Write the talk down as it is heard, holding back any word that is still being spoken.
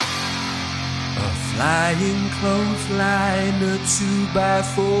Flying clothesline, a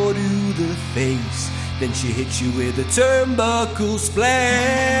 2x4 to the face. Then she hits you with a turnbuckle splash.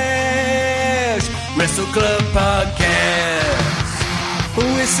 Wrestle Club Podcast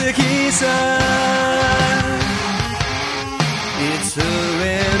with Sikisa. It's her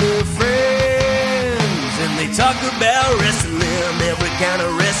and her friends, and they talk about wrestling, every kind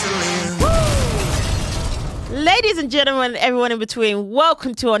of wrestling. Woo! Ladies and gentlemen, everyone in between,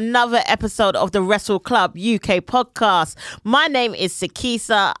 welcome to another episode of the Wrestle Club UK podcast. My name is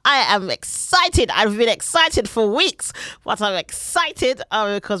Sikisa. I am excited. I've been excited for weeks, but I'm excited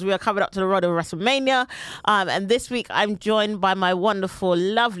because we are coming up to the road of WrestleMania. And this week, I'm joined by my wonderful,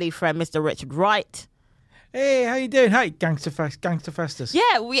 lovely friend, Mr. Richard Wright. Hey, how you doing? Hi, Gangster Festus.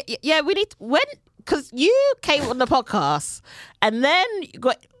 Yeah, we need because you came on the podcast, and then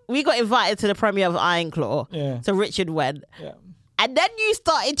we got invited to the premiere of Iron Claw. Yeah. So Richard went. Yeah. And then you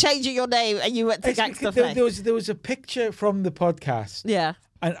started changing your name and you went to Gangster Fest. There was a picture from the podcast. Yeah.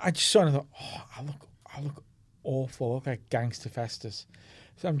 And I just sort of thought, I look awful. I look like Gangster Festus.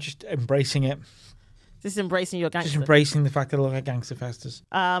 So I'm just embracing it. Just embracing your gangster. Just embracing the fact that I look like Gangster Festus.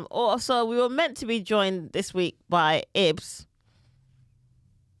 Also, we were meant to be joined this week by Ibs.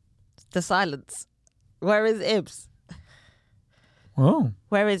 The silence. Where is Ibs? Oh.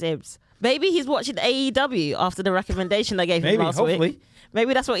 Where is Ibs? Maybe he's watching AEW after the recommendation I gave him last week.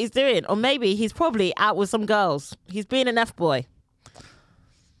 Maybe that's what he's doing. Or maybe he's probably out with some girls. He's being an F-boy.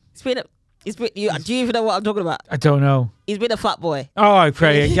 Do you even know what I'm talking about? I don't know. He's been a fuck boy. Oh, I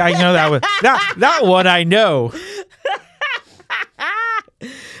pray. I know that one. That one I know.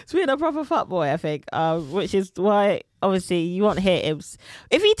 He's been a proper fuck boy, I think, which is why, obviously, you won't hear him.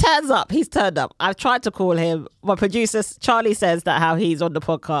 If he turns up, he's turned up. I've tried to call him. My producer, Charlie, says that how he's on the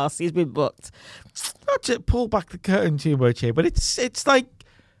podcast. He's been booked. Not to pull back the curtain too much here, but it's like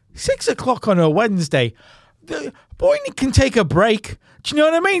 6 o'clock on a Wednesday. The boy can take a break. Do you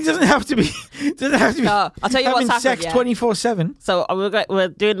know what I mean? It doesn't have to be. No, I'll tell you what's happened. Sex 24/7. So we're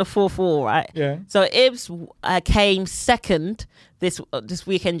doing the 4-4, right? Yeah. So Ibs came second this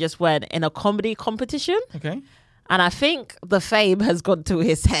weekend. Just went in a comedy competition. Okay. And I think the fame has gone to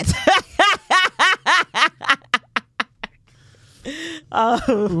his head.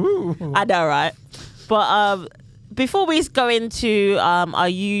 I know, right? But before we go into our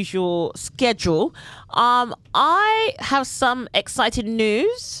usual schedule, I have some exciting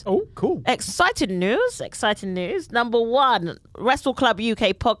news. Oh, cool. Exciting news. Number one, Wrestle Club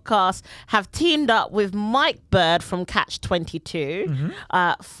UK podcast have teamed up with Mike Bird from Catch 22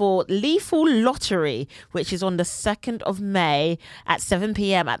 for Lethal Lottery, which is on the 2nd of May at 7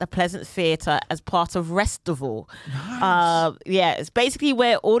 p.m. at the Pleasance Theatre as part of Restival. Nice. It's basically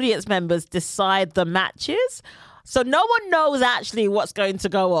where audience members decide the matches. So no one knows actually what's going to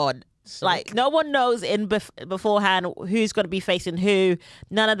go on. Sick. Like, no one knows beforehand who's going to be facing who.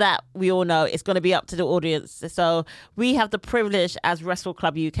 None of that we all know. It's going to be up to the audience. So we have the privilege as Wrestle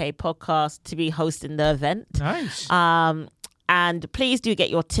Club UK podcast to be hosting the event. Nice. And please do get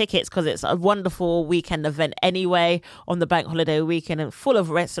your tickets because it's a wonderful weekend event anyway on the bank holiday weekend and full of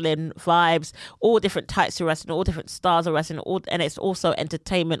wrestling vibes, all different types of wrestling, all different styles of wrestling, and it's also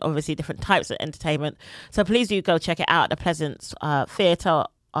entertainment, obviously different types of entertainment. So please do go check it out at the Pleasance Theatre.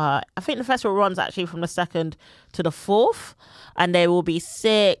 I think the festival runs actually from the 2nd to the 4th, and there will be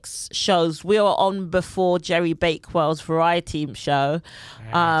 6 shows. We were on before Jerry Bakewell's variety show,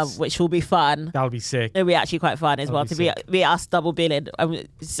 yes. Which will be fun. That'll be sick. It'll be actually quite fun as well to be us double billing.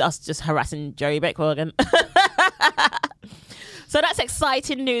 It's us just harassing Jerry Bakewell again. So that's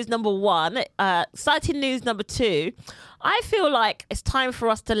exciting news number one. Exciting news number two. I feel like it's time for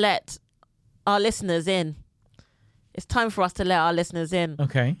us to let our listeners in.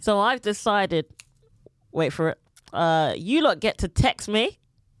 Okay. So I've decided, wait for it. You lot get to text me.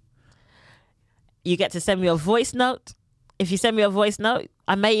 You get to send me a voice note. If you send me a voice note,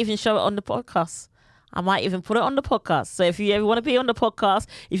 I may even show it on the podcast. I might even put it on the podcast. So if you ever want to be on the podcast,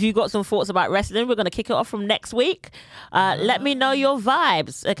 if you've got some thoughts about wrestling, we're going to kick it off from next week. Let me know your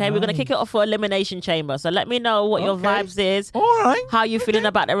vibes. Okay, nice. We're going to kick it off for Elimination Chamber. So let me know what your vibes is. All right. How you feeling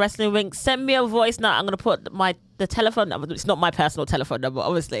about the wrestling ring. Send me a voice note. I'm going to put the telephone number. It's not my personal telephone number,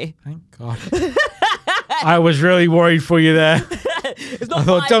 obviously. Thank God. I was really worried for you there. I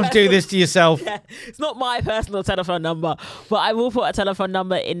thought, don't do this to yourself. Yeah, it's not my personal telephone number, but I will put a telephone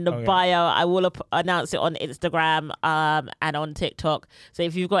number in the bio. I will announce it on Instagram and on TikTok. So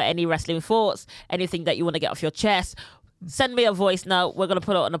if you've got any wrestling thoughts, anything that you want to get off your chest, send me a voice note. We're going to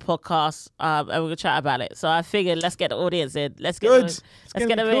put it on the podcast and we're going to chat about it. So I figured let's get the audience in. Let's get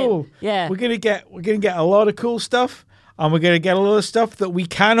them cool. in. Yeah. We're going to get a lot of cool stuff. and we're going to get a lot of stuff that we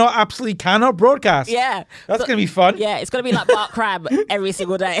absolutely cannot broadcast. Yeah. That's going to be fun. Yeah, it's going to be like Bart Crab every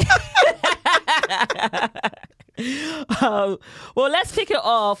single day. Well, let's kick it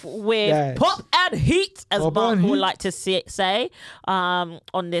off with Pop and Heat, as Mark would like to say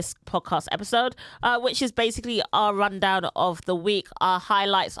on this podcast episode, which is basically our rundown of the week, our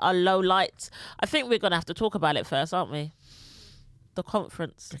highlights, our lowlights. I think we're going to have to talk about it first, aren't we? The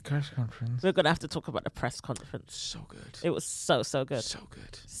conference. The press conference. We're going to have to talk about the press conference. So good. It was so good. So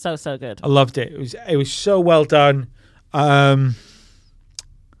good. So good. I loved it. It was so well done.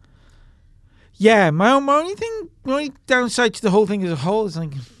 Yeah, my only downside to the whole thing as a whole is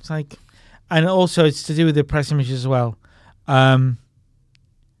like, and also it's to do with the press images as well. I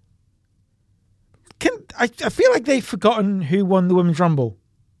feel like they've forgotten who won the Women's Rumble,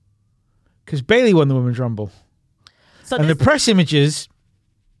 because Bayley won the Women's Rumble, and the press images,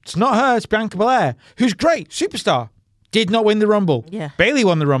 it's not her, it's Bianca Belair, who's great, superstar, did not win the Rumble. Yeah, Bayley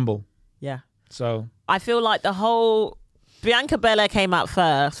won the Rumble. Yeah, so I feel like the whole. Bianca Belair came out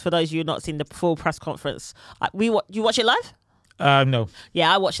first. For those of you not seen the full press conference, you watch it live? No.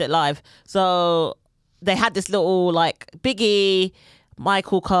 Yeah, I watched it live. So they had this little like Big E,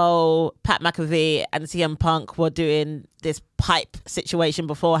 Michael Cole, Pat McAfee, and CM Punk were doing this pipe situation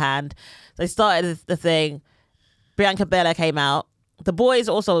beforehand. They started the thing. Bianca Belair came out. The boys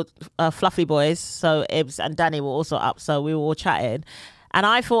also, Fluffy Boys, so Ibs and Danny were also up. So we were all chatting. And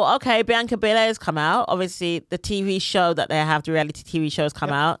I thought, okay, Bianca Belair's come out. Obviously, the TV show that they have, the reality TV shows come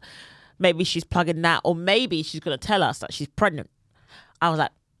out. Maybe she's plugging that, or maybe she's going to tell us that she's pregnant. I was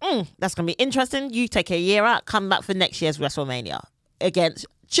like, that's going to be interesting. You take a year out, come back for next year's WrestleMania against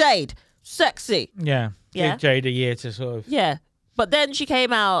Jade. Sexy. Yeah. Give Jade a year to sort of... Yeah. But then she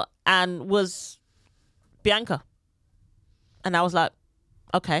came out and was Bianca. And I was like,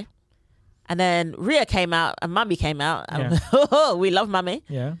 okay. And then Rhea came out and Mummy came out. And we love Mummy.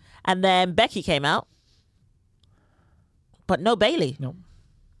 Yeah. And then Becky came out. But no Bayley.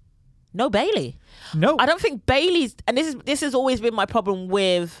 No Bayley. No. I don't think Bayley's, and this has always been my problem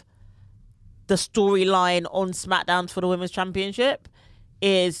with the storyline on SmackDown for the Women's Championship,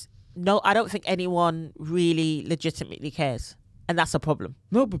 is I don't think anyone really legitimately cares. And that's a problem.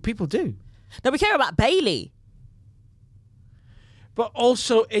 No, but people do. No, we care about Bayley. But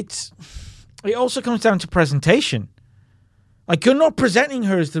also it also comes down to presentation. Like, you're not presenting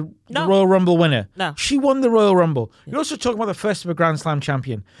her as the Royal Rumble winner. No. She won the Royal Rumble. You're also talking about the first ever Grand Slam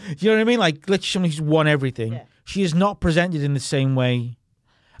champion. You know what I mean? Like, literally somebody who's won everything. Yeah. She is not presented in the same way.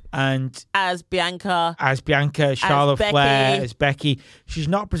 And as Bianca, Charlotte Flair, as Becky. She's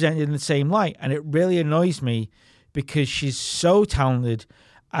not presented in the same light. And it really annoys me because she's so talented.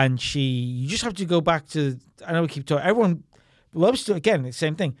 And you just have to go back to, I know we keep talking, everyone loves to, again, the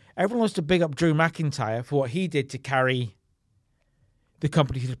same thing. Everyone loves to big up Drew McIntyre for what he did to carry the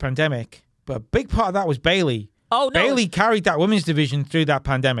company through the pandemic. But a big part of that was Bayley. Oh, no. Bayley carried that women's division through that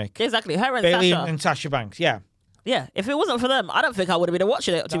pandemic. Exactly. Her and Bayley Sasha. and Sasha Banks, yeah. Yeah. If it wasn't for them, I don't think I would have been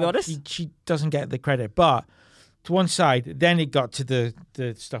watching it, to be honest. She doesn't get the credit. But to one side, then it got to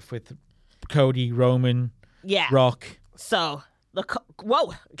the stuff with Cody, Roman, Rock. So...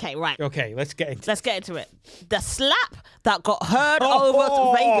 Whoa. Okay, right. Okay, let's get into it. The slap that got heard over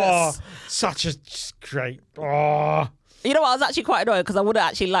to Vegas. Such a great... Oh. You know what? I was actually quite annoyed because I would have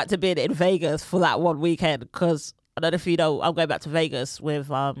actually liked to be in Vegas for that one weekend, because I don't know if you know, I'm going back to Vegas with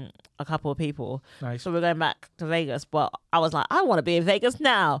a couple of people. Nice. So we're going back to Vegas, but I was like, I want to be in Vegas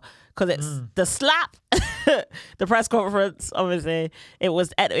now because it's the slap, the press conference. Obviously, it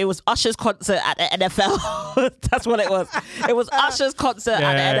was Usher's concert at the NFL. That's what it was. It was Usher's concert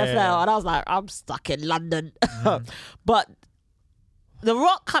at the NFL, and I was like, I'm stuck in London. But The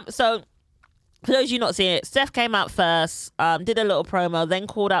Rock so. For those of you not seeing it, Steph came out first, did a little promo, then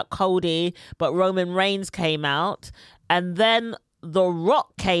called out Cody, but Roman Reigns came out, and then The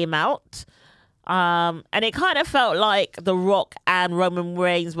Rock came out, and it kind of felt like The Rock and Roman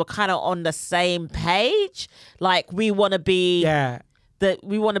Reigns were kind of on the same page. Like, we want to be...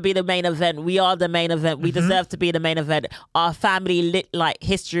 we want to be the main event. We are the main event. We deserve to be the main event. Our family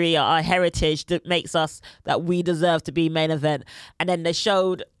history, our heritage that makes us that we deserve to be main event. And then they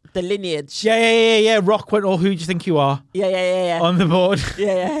showed the lineage. Yeah. Rock went, who do you think you are? Yeah. On the board.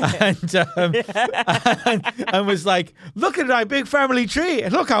 Yeah. And was like, look at that big family tree.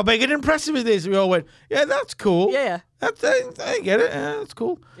 And look how big and impressive it is. We all went, yeah, that's cool. Yeah. I get it. Yeah, that's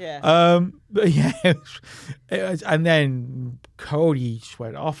cool. Yeah. But yeah, it was, and then Cody just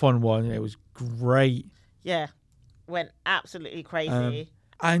went off on one. It was great. Yeah. Went absolutely crazy.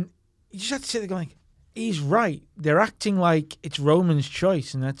 And you just have to sit there going, he's right. They're acting like it's Roman's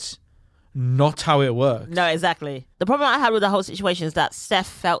choice, and that's not how it works. No, exactly. The problem I had with the whole situation is that Seth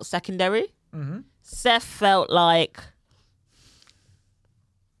felt secondary. Mm-hmm. Seth felt like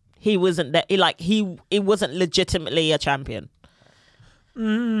he wasn't there. He wasn't legitimately a champion.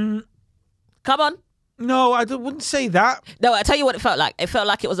 Come on. No, I wouldn't say that. No, I tell you what it felt like. It felt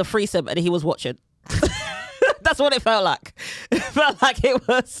like it was a threesome and he was watching. That's what it felt like. It felt like it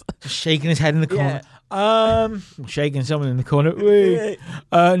was just shaking his head in the corner. Yeah. Shaking someone in the corner.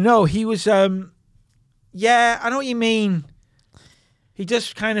 No, he was. Yeah, I know what you mean. He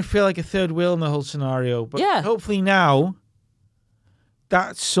just kind of feel like a third wheel in the whole scenario. But hopefully now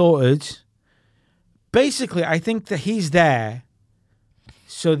that's sorted. Basically, I think that he's there.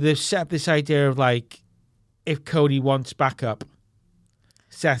 So they've set up this idea of like, if Cody wants backup,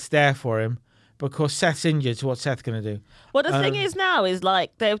 Seth's there for him. But of course, Seth's injured, so what's Seth going to do? Well, the thing is now is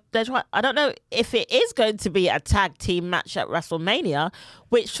like they're trying. I don't know if it is going to be a tag team match at WrestleMania,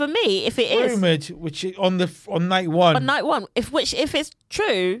 which for me, if it rumored, which on night one, if it's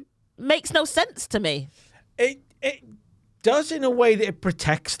true, makes no sense to me. It does in a way that it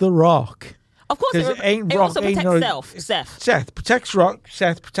protects The Rock. Of course, it also protects Seth. Seth protects Rock.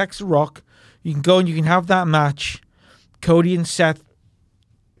 Seth protects The Rock. You can go and you can have that match. Cody and Seth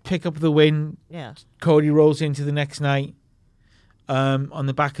pick up the win. Yeah. Cody rolls into the next night on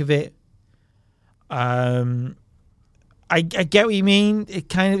the back of it. I get what you mean. It's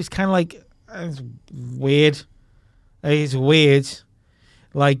kind of like it's weird. It's weird.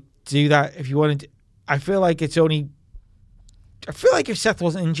 Like, do that if you wanted to. I feel like if Seth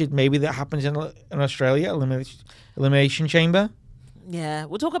wasn't injured, maybe that happens in Australia, Elimination Chamber. Yeah,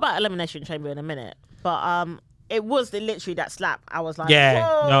 we'll talk about Elimination Chamber in a minute. But it was literally that slap. I was like, yeah,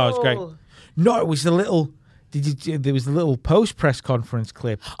 whoa. No, it's great. No, it was the little. There was the little post press conference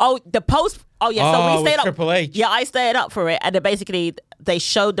clip. Oh, the post. Oh yeah, so we stayed up. Triple H. Yeah, I stayed up for it, and then basically they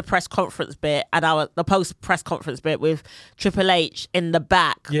showed the press conference bit and the post press conference bit with Triple H in the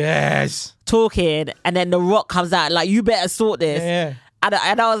back. Yes. Talking, and then The Rock comes out like, "You better sort this." Yeah.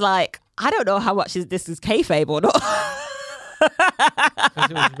 And I was like, I don't know how much this is kayfabe or not.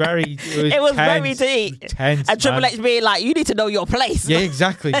 It was very deep. Tense, and Triple H being like, you need to know your place. Yeah,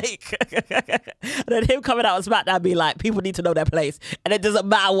 exactly. And then him coming out on SmackDown being like, people need to know their place. And it doesn't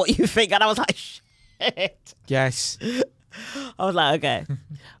matter what you think. And I was like, shit. Yes. I was like, okay.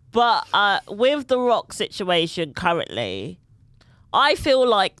 But with The Rock situation currently, I feel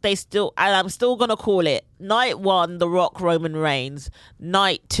like they still, and I'm still going to call it, night 1, The Rock, Roman Reigns.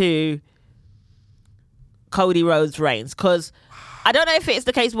 Night 2, Cody Rhodes Reigns, because I don't know if it's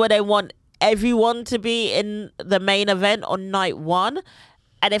the case where they want everyone to be in the main event on night 1,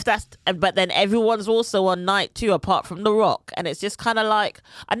 and if that's, but then everyone's also on night 2 apart from The Rock, and it's just kind of like,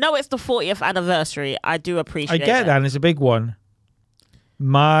 I know it's the 40th anniversary. I do appreciate. I get that, and it's a big one.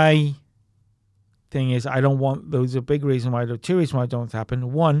 My thing is, I don't want those. A big reason why. Two reasons why I don't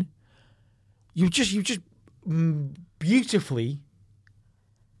happen. One, you just beautifully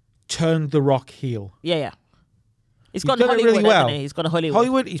turned The Rock heel. Yeah. He's got Hollywood, really well. He's got a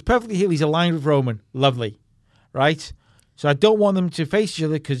Hollywood. He's perfectly heel. He's aligned with Roman. Lovely. Right? So I don't want them to face each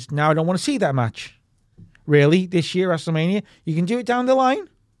other because now I don't want to see that match. Really? This year, WrestleMania? You can do it down the line.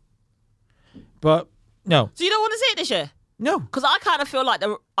 But, no. So you don't want to see it this year? No. Because I kind of feel like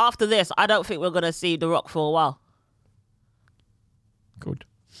after this, I don't think we're going to see The Rock for a while. Good.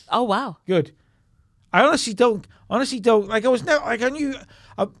 Oh, wow. Good. I honestly don't. Like, I knew.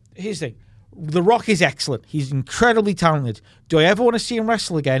 Here's the thing. The Rock is excellent. He's incredibly talented. Do I ever want to see him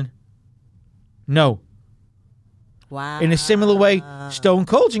wrestle again? No. Wow. In a similar way, Stone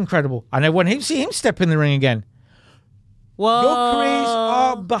Cold's incredible. And I want to see him step in the ring again. Whoa. Your careers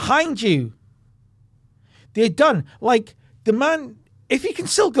are behind you. They're done. Like, the man, if he can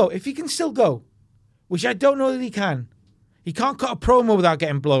still go, which I don't know that he can't cut a promo without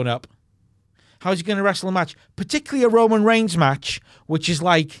getting blown up. How's he going to wrestle a match? Particularly a Roman Reigns match, which is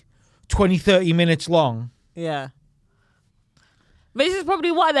like 20, 30 minutes long. Yeah. But this is probably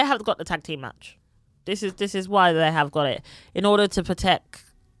why they have got the tag team match. This is why they have got it. In order to protect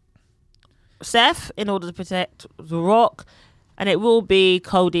Seth, in order to protect The Rock, and it will be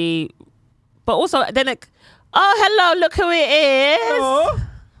Cody. But also, then hello, look who it is. Hello.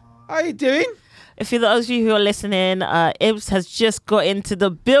 How you doing? If for those of you who are listening, Ibs has just got into the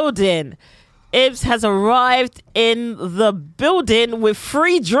building. Ibs has arrived in the building with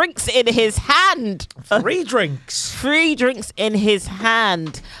 3 drinks in his hand. 3 drinks? 3 drinks in his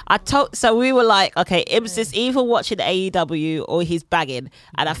hand. So we were like, okay, Ibs is either watching AEW or he's bagging.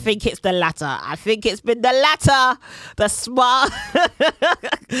 And I think it's the latter. I think it's been the latter. The smart.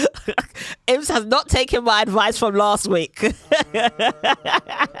 Ibs has not taken my advice from last week.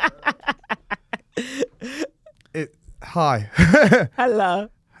 Hi. Hello.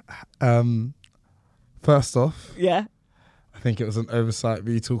 First off, Yeah. I think it was an oversight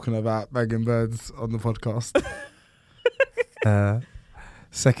me talking about banging birds on the podcast.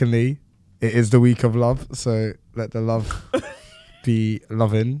 Secondly, it is the week of love, so let the love be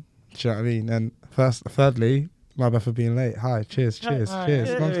loving. Do you know what I mean? And thirdly, my bad for being late. Hi, cheers. Right.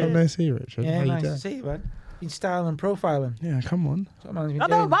 Long time no see, Richard. Yeah, How nice you to doing? see you, man. Been styling and profiling. Yeah, come on. That's what man's been I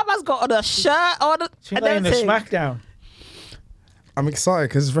know, doing. my man's got on a shirt on It's been and laying the everything. smackdown. I'm excited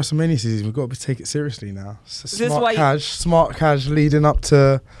because it's WrestleMania season. We've got to take it seriously now. So Is this why smart cash leading up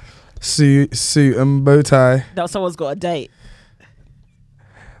to suit and bow tie. No, someone's got a date.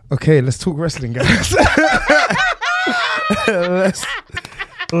 Okay, let's talk wrestling, guys. Let's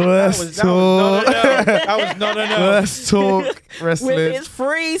talk. That was not a no. Let's talk wrestling. With his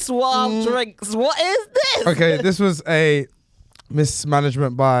free suave drinks. What is this? Okay, this was a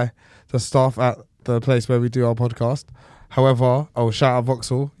mismanagement by the staff at the place where we do our podcast. However, shout out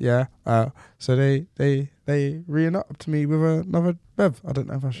Vauxhall, yeah. So they re-upped me with another bev. I don't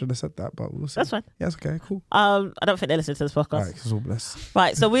know if I should have said that, but we'll see. That's fine. Yeah, it's okay, cool. I don't think they listen to this podcast. All right, it's all blessed.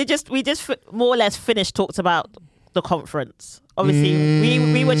 Right, so we just more or less finished talked about the conference. Obviously,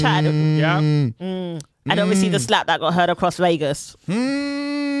 we were chatting. Yeah. And obviously the slap that got heard across Vegas.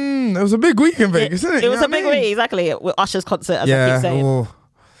 It was a big week in Vegas, isn't it? It was a big week, exactly, with Usher's concert, as I keep saying.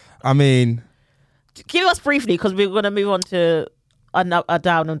 I mean... Give us briefly, because we're going to move on to a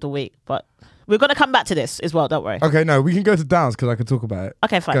down of the week, but we're going to come back to this as well, don't worry. Okay, no, we can go to downs because I can talk about it.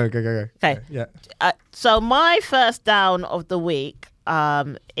 Okay, fine. Go. Okay. Yeah. So my first down of the week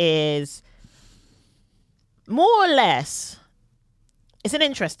is more or less, it's an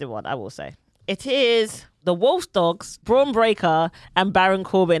interesting one, I will say. It is the Wolf Dogs, Braun Breaker, and Baron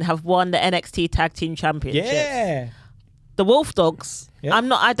Corbin have won the NXT Tag Team Championships. Yeah. The Wolf Dogs. Yeah.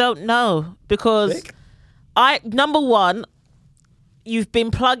 I don't know, because number one, you've been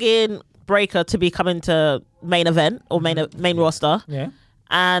plugging Breaker to be coming to main event or main roster. Yeah.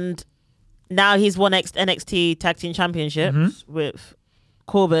 And now he's won NXT Tag Team Championships with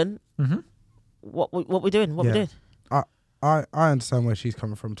Corbin. What we doing? What we doing? I understand where she's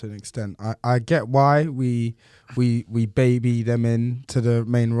coming from to an extent. I get why we baby them into the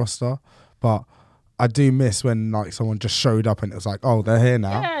main roster, but I do miss when like someone just showed up and it was like, oh, they're here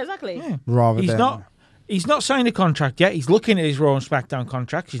now. Yeah, exactly. Yeah. He's not signed a contract yet. He's looking at his Raw and SmackDown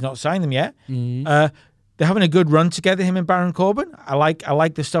contracts. He's not signed them yet. They're having a good run together, him and Baron Corbin. I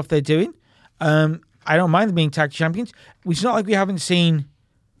like the stuff they're doing. I don't mind them being tag champions. It's not like we haven't seen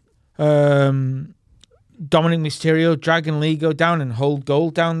Dominic Mysterio, Dragon Lee go down and hold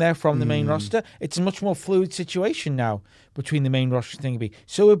gold down there from the main roster. It's a much more fluid situation now between the main roster thingy.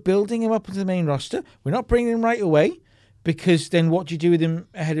 So we're building him up into the main roster. We're not bringing him right away, because then what do you do with him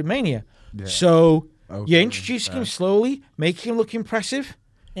ahead of Mania? Yeah. So you're introducing him slowly, making him look impressive,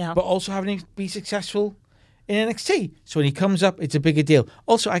 but also having him be successful in NXT. So when he comes up, it's a bigger deal.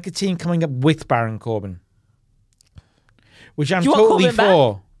 Also, I could see him coming up with Baron Corbin, which I'm totally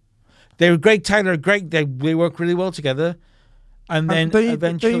for. They're great tag. They're great. They work really well together. And then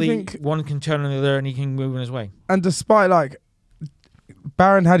eventually one can turn on the other and he can move on his way. And despite like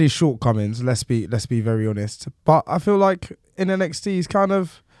Baron had his shortcomings, let's be very honest. But I feel like in NXT he's kind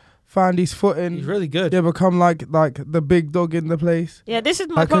of found his footing. He's really good. Yeah, become like the big dog in the place. Yeah, this is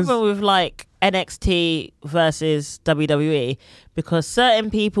my problem with like NXT versus WWE, because certain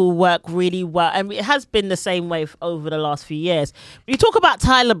people work really well, and it has been the same way over the last few years. You talk about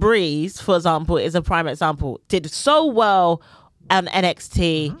Tyler Breeze, for example, is a prime example. Did so well on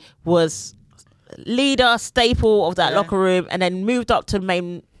NXT, was leader, staple of that locker room, and then moved up to the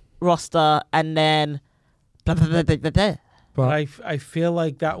main roster, and then blah, blah, blah, blah, blah, blah. But I feel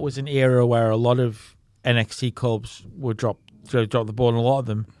like that was an era where a lot of NXT clubs would drop the ball, and a lot of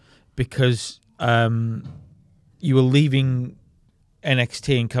them, because you were leaving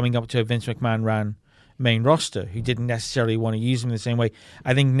NXT and coming up to a Vince McMahon ran main roster, who didn't necessarily want to use them in the same way.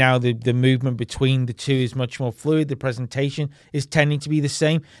 I think now the movement between the two is much more fluid. The presentation is tending to be the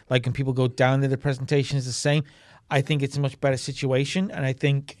same. Like when people go down there, the presentation is the same. I think it's a much better situation, and I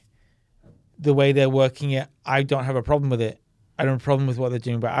think the way they're working it, I don't have a problem with it. I don't have a problem with what they're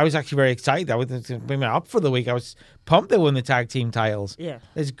doing, but I was actually very excited. I was up for the week. I was pumped they won the tag team titles. Yeah,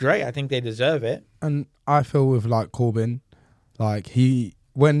 it's great. I think they deserve it. And I feel with like Corbin, like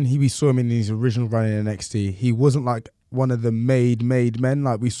when we saw him in his original run in NXT, he wasn't like one of the made men.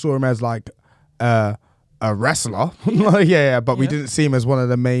 Like we saw him as like a wrestler. But we didn't see him as one of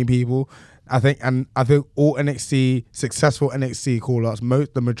the main people. I think all successful NXT call-ups,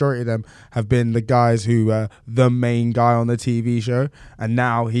 the majority of them have been the guys who were the main guy on the TV show, and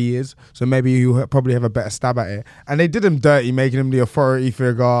now he is. So maybe you probably have a better stab at it. And they did him dirty, making him the authority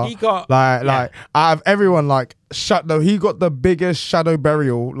figure. He got like out of everyone, like he got the biggest shadow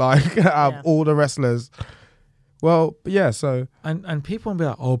burial, like out of all the wrestlers. Well, yeah. So and people will be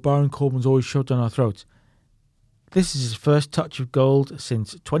like, "Oh, Baron Corbin's always shoved down our throats." This is his first touch of gold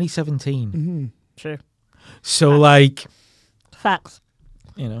since 2017. Mm-hmm. True. So, Facts.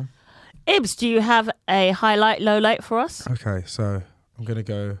 You know. Ibs, do you have a highlight, lowlight for us? Okay, so I'm going to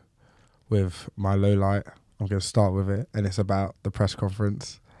go with my lowlight. I'm going to start with it, and it's about the press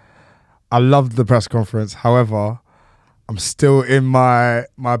conference. I loved the press conference. However, I'm still in my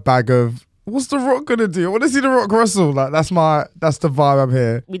bag of, what's The Rock gonna do? I want to see The Rock wrestle. Like that's the vibe I'm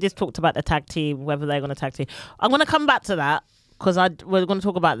here. We just talked about the tag team, whether they're gonna tag team. I'm gonna come back to that because we're gonna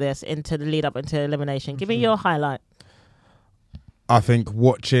talk about this into the lead up into elimination. Give me your highlight. I think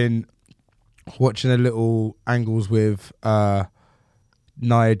watching a little angles with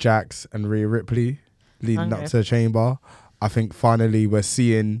Nia Jax and Rhea Ripley leading up to the Chamber. I think finally we're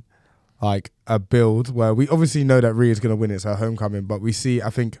seeing like a build where we obviously know that Rhea's gonna win. It's her homecoming, but we see, I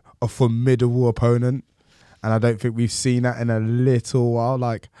think, a formidable opponent, and I don't think we've seen that in a little while.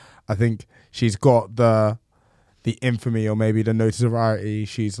 Like, I think she's got the infamy or maybe the notoriety.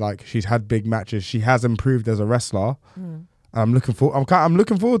 She's had big matches. She has improved as a wrestler. And I'm looking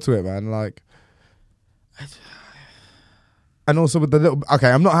forward to it, man. Like, and also with the little,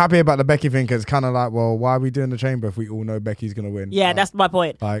 I'm not happy about the Becky thing because it's kind of like, well, why are we doing the Chamber if we all know Becky's gonna win? Yeah, like, that's my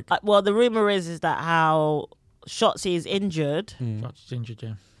point. Like, well, the rumor is that how Shotzi is injured. Shotzi's injured,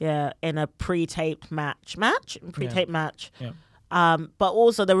 yeah. Yeah, in a pre-taped match. Yeah. But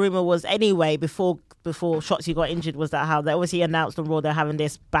also the rumor was anyway before Shotzi got injured was that how they obviously announced on Raw they're having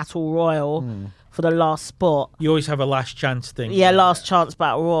this battle royal for the last spot. You always have a last chance thing. Yeah, last chance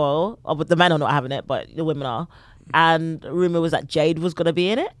battle royal. Oh, but the men are not having it, but the women are. And the rumor was that Jade was going to be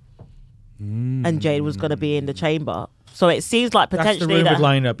in it, and Jade was going to be in the Chamber. So it seems like potentially that's the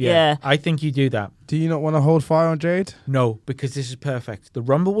rumored lineup. Yeah, I think you do that. Do you not want to hold fire on Jade? No, because this is perfect. The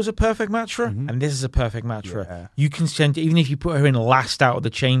Rumble was a perfect match for her, and this is a perfect match for her. You can send, even if you put her in last out of the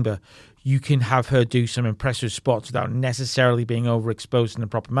Chamber, you can have her do some impressive spots without necessarily being overexposed in a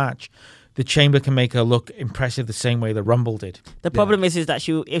proper match. The Chamber can make her look impressive the same way the Rumble did. The problem is that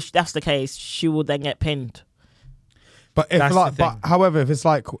if that's the case, she will then get pinned. But if however, if it's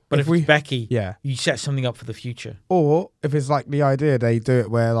like, but if it's Becky, yeah, you set something up for the future. Or if it's like the idea they do it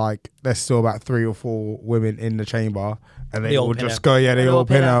where like there's still about 3 or 4 women in the Chamber and they all just go, they all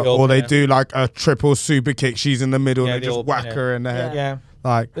pin her, or they do like a triple super kick. She's in the middle and they just whack her in the head. Yeah,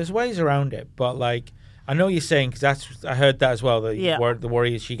 like there's ways around it, but like I know you're saying because I heard that as well. The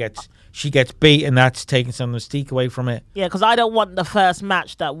Warriors, she gets beat, and that's taking some mystique away from it. Yeah, because I don't want the first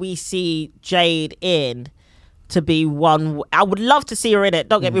match that we see Jade in to be one. I would love to see her in it,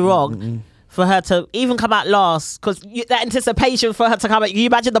 don't get me wrong, for her to even come out last, because that anticipation for her to come out, you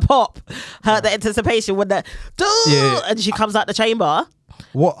imagine the pop, the anticipation when and she comes out the Chamber.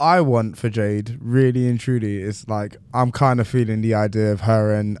 What I want for Jade, really and truly, is like, I'm kind of feeling the idea of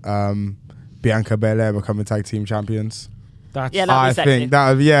her and Bianca Belair becoming tag team champions. I think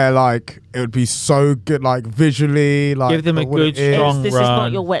that like it would be so good, like visually, like give them a good strong This run. is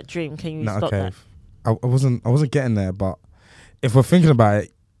not your wet dream. Can you stop that? I wasn't getting there, but if we're thinking about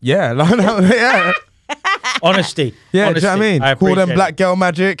it, yeah. Honesty. Yeah, Honesty. Do you know what I mean? Call them Black Girl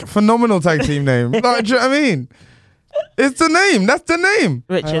Magic. Phenomenal tag team name. Like, do you know what I mean? It's the name. That's the name.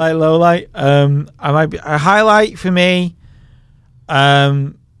 Richard. Highlight, lowlight. I might be a highlight for me.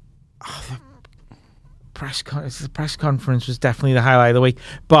 The press conference was definitely the highlight of the week.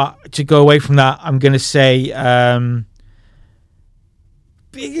 But to go away from that, I'm going to say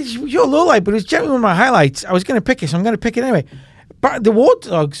your low light, but it was generally one of my highlights. I was going to pick it, so I'm going to pick it anyway. But the War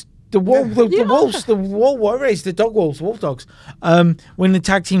Dogs, the Wolves, the Dog Wolves, Wolf Dogs, win the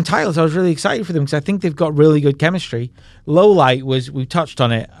tag team titles. I was really excited for them because I think they've got really good chemistry. Low light was, we touched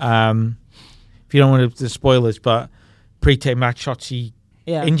on it. If you don't want the spoilers, but pre-tape match, Shotzi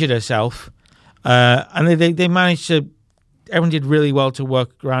injured herself, and they managed to. Everyone did really well to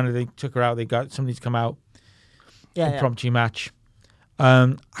work around her. They took her out. They got somebody to come out. Impromptu match.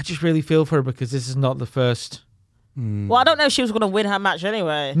 I just really feel for her because this is not the first. Well, I don't know if she was going to win her match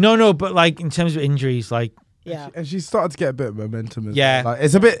anyway. No, but like in terms of injuries, like and she started to get a bit of momentum. As well. Like,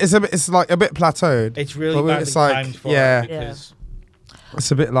 it's like a bit plateaued. It's really bad. It's like because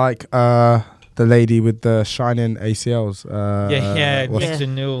it's a bit like the lady with the shining ACLs.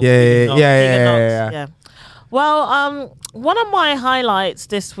 Newton Newell. Yeah. Well, one of my highlights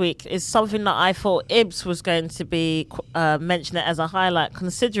this week is something that I thought Ibs was going to be mentioning as a highlight,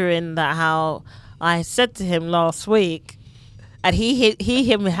 considering that how I said to him last week, and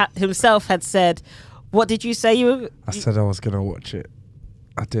himself had said, "What did you say I said I was gonna watch it.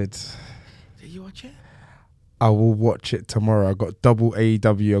 I did. Did you watch it? I will watch it tomorrow. I got double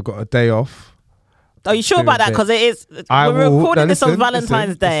AEW. I got a day off. Are you sure about that? Because it is. We're recording this on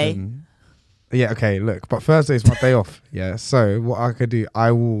Valentine's Day. Listen. Yeah, okay, look. But Thursday is my day off. Yeah. So what I could do,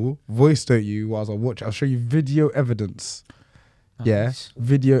 I will voice note you whilst I watch it. I'll show you video evidence. Nice. Yeah.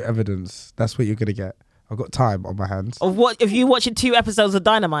 Video evidence. That's what you're going to get. I've got time on my hands. Of what? If you watching 2 episodes of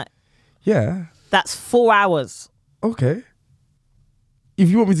Dynamite? Yeah. That's 4 hours. Okay. If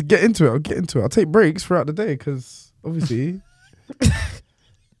you want me to get into it, I'll get into it. I'll take breaks throughout the day because obviously...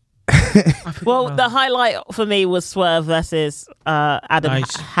 Well, the highlight for me was Swerve versus Adam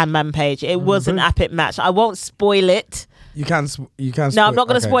Hangman Page. It was an epic match. I won't spoil it. You can. No, I'm not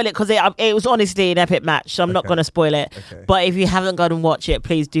going to spoil it because it was honestly an epic match. So I'm not going to spoil it. Okay. But if you haven't gone and watch it,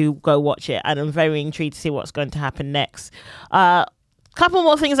 please do go watch it. And I'm very intrigued to see what's going to happen next. Couple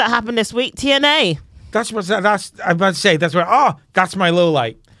more things that happened this week. TNA. I'm about to say that's where. That's my low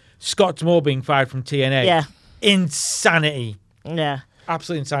light. Scott D'Amore being fired from TNA. Yeah. Insanity. Yeah.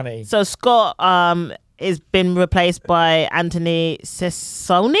 Absolute insanity. So Scott is been replaced by Anthony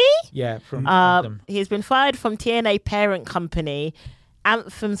Cesoni. Yeah, from Anthem. He's been fired from TNA parent company,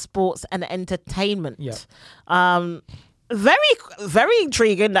 Anthem Sports and Entertainment. Yeah. Very, very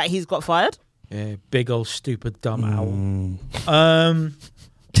intriguing that he's got fired. Yeah, big old stupid dumb owl.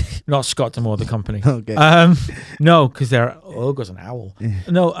 Not Scott D'Amore, the company. Okay. No, because they're Ogre's an owl. Yeah.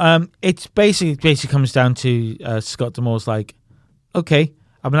 No, it's basically comes down to Scott D'Amore's like, okay,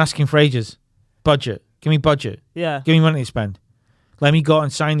 I've been asking for ages. Budget. Give me budget. Yeah. Give me money to spend. Let me go out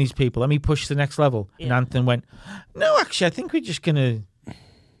and sign these people. Let me push to the next level. Yeah. And Anthem went, no, actually, I think we're just going to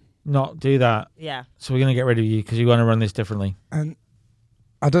not do that. Yeah. So we're going to get rid of you because you want to run this differently. And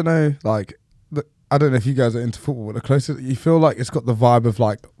I don't know, I don't know if you guys are into football, but the closest you feel like it's got the vibe of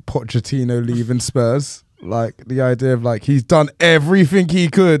like Pochettino leaving Spurs. Like the idea of like he's done everything he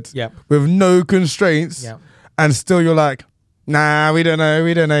could with no constraints, and still you're like, nah, we don't know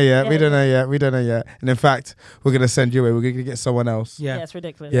yet. And in fact, we're gonna send you away. We're gonna get someone else. Yeah, it's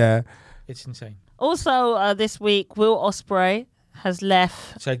ridiculous. Yeah, it's insane. Also, this week, Will Ospreay has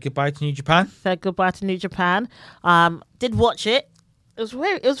left. Said goodbye to New Japan. Did watch it.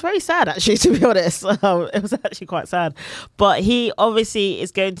 It was very sad, actually, to be honest. It was actually quite sad. But he obviously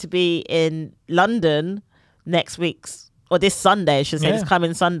is going to be in London next week's, or this Sunday, I should say, this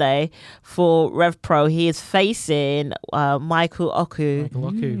coming Sunday for Rev Pro. He is facing Michael Oku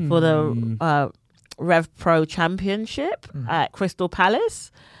for the Rev Pro Championship at Crystal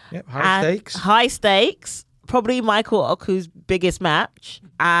Palace. Yep, high stakes. Probably Michael Oku's biggest match.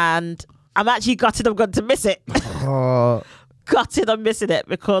 And I'm actually gutted I'm going to miss it. Gutted I'm missing it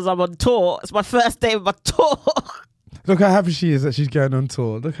because I'm on tour. It's my first day of my tour. Look how happy she is that she's going on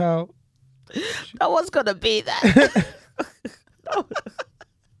tour. Look how... No one's going to be there. No.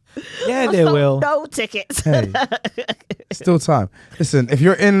 Yeah, they will. No tickets. Hey, still time. Listen, if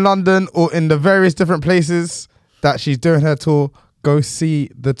you're in London or in the various different places that she's doing her tour, go see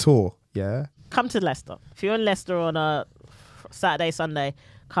the tour, yeah? Come to Leicester. If you're in Leicester on a Saturday, Sunday,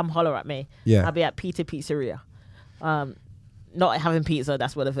 come holler at me. Yeah. I'll be at Peter Pizzeria. Not having pizza,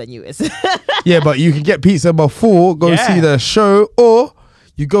 that's where the venue is. Yeah, but you can get pizza before, go see the show, or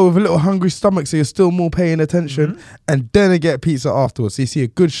you go with a little hungry stomach so you're still more paying attention, and then get pizza afterwards. So you see a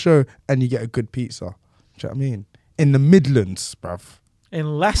good show and you get a good pizza. Do you know what I mean? In the Midlands, bruv.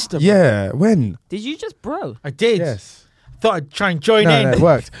 In Leicester? Yeah, when? Did you just bro? I did. Yes. Thought I'd try and join in. No, it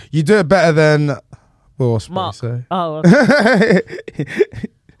worked. You do it better than Will Ospreay. Mark. So. Oh, okay.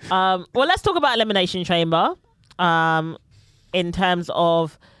 Well, let's talk about Elimination Chamber. In terms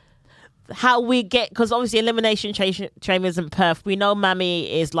of how we get, because obviously Elimination Chamber isn't Perth. We know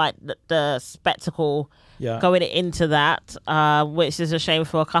Mami is like the spectacle going into that, which is a shame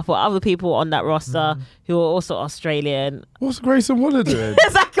for a couple other people on that roster who are also Australian. What's Grayson Waller doing?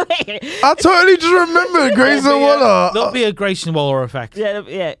 Exactly. I totally just remembered Grayson Waller. There'll be a Grayson Waller effect.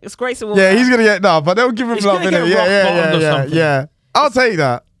 Yeah, it's Grayson Waller. Yeah, he's going to get, but they'll give him love, innit? Yeah. I'll take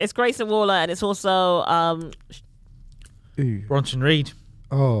that. It's Grayson Waller, and it's also... Bronson Reed.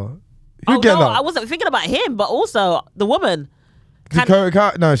 Oh, no, I wasn't thinking about him, but also the woman.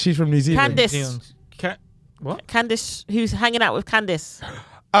 No, she's from New Zealand. Candice. What? Candice, who's hanging out with Candice.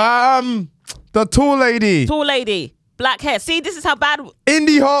 The tall lady. Black hair. See, this is how bad.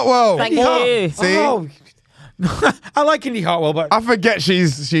 Indy Hartwell. Thank you. See? Oh, I like Indy Hartwell, but I forget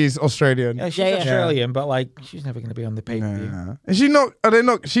she's Australian. yeah, she's Australian, but like she's never going to be on the pay-per-view. Yeah. Is she not? Are they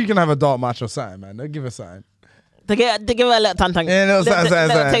not? She can have a dark match or something, man. They'll give her something. To give her a little tantang. Yeah, no,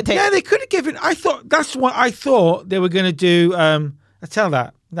 something. Yeah, they could have given. I thought that's what I thought they were going to do. I tell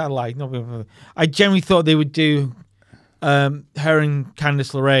that. Not a lie. I genuinely thought they would do her and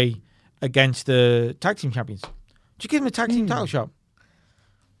Candice LeRae against the tag team champions. Did you give them a tag team title shot?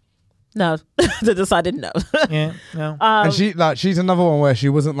 No, they decided no. Yeah, no. And she's another one where she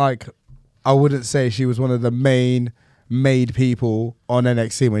wasn't like, I wouldn't say she was one of the main made people on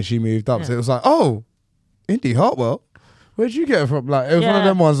NXT when she moved up. So it was like, oh, Indy Hartwell, where'd you get her from? Like, it was one of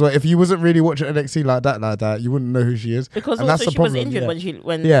them ones where if you wasn't really watching NXT like that, you wouldn't know who she is. Because and also that's the she problem. was injured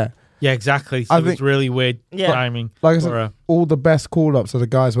when Yeah, exactly. So it was really weird timing. Like I said, all the best call-ups are the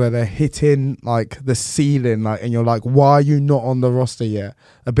guys where they're hitting like the ceiling, like, and you're like, why are you not on the roster yet?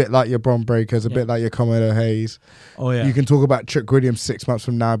 A bit like your Bron Breakers, a bit like your Carmelo Hayes. Oh yeah. You can talk about Trick Williams 6 months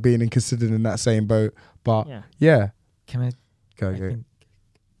from now being considered in that same boat, but Can I go.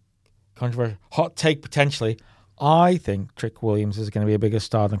 Controversial hot take potentially. I think Trick Williams is going to be a bigger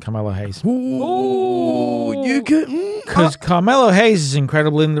star than Carmelo Hayes. Ooh, you could. Because Carmelo Hayes is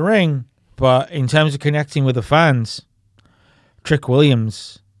incredible in the ring, but in terms of connecting with the fans, Trick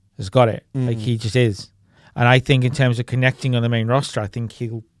Williams has got it. Like, he just is. And I think in terms of connecting on the main roster, I think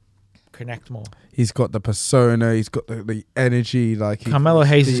he'll connect more. He's got the persona. He's got the energy. Like Carmelo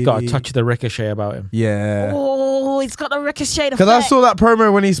Hayes has got a touch of the Ricochet about him. Yeah. Oh, he's got a Ricochet effect. Because I saw that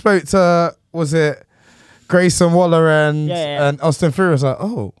promo when he spoke to, was it Grayson Waller and Austin Theory? I was like,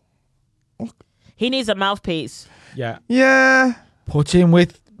 oh. He needs a mouthpiece. Yeah. Yeah. Put him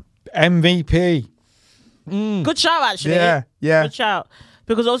with MVP. Good shout, actually. Yeah. Good shout.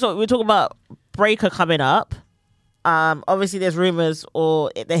 Because also, we're talking about Breaker coming up. Obviously, there's rumors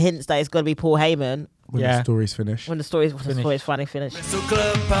or the hints that it's going to be Paul Heyman. When the story's finished. When the story's finally finished. Wrestle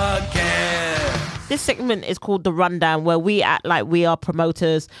Club Podcast. This segment is called The Rundown, where we act like we are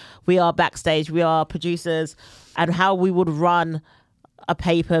promoters, we are backstage, we are producers, and how we would run a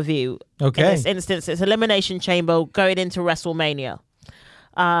pay-per-view. Okay. In this instance, it's Elimination Chamber going into WrestleMania.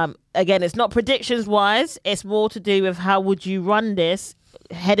 Again, it's not predictions-wise. It's more to do with how would you run this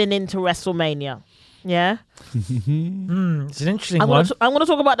heading into WrestleMania. Yeah? It's an interesting one. I'm going to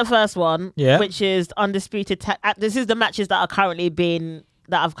talk about the first one, Yeah. which is Undisputed This is the matches that have currently been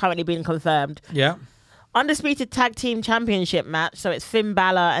confirmed. Yeah. Undisputed Tag Team Championship match. So it's Finn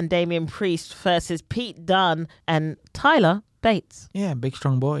Balor and Damian Priest versus Pete Dunne and Tyler Bates. Yeah, big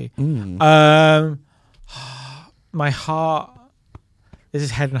strong boy. My heart. This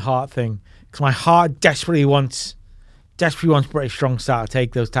is head and heart thing, because my heart desperately wants British Strong Style to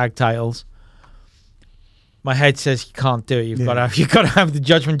take those tag titles. My head says you can't do it. You've got to have the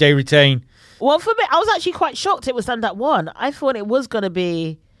Judgment Day retain. Well, for me, I was actually quite shocked it was done that one. I thought it was going to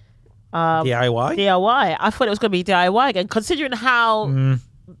be DIY. I thought it was going to be DIY again, considering how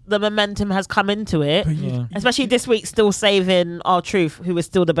the momentum has come into it. Especially this week, still saving R-Truth, who is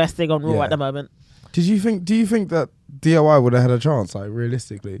still the best thing on Raw at the moment. Do you think that DIY would have had a chance, like,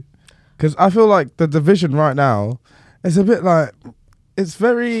 realistically? Because I feel like the division right now is a bit like, it's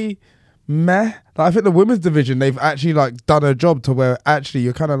very meh. Like, I think the women's division, they've actually like done a job to where actually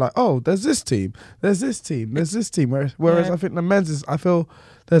you're kind of like, oh, there's this team. Whereas I think the men's is, I feel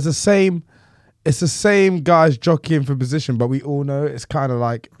it's the same guys jockeying for position, but we all know it's kind of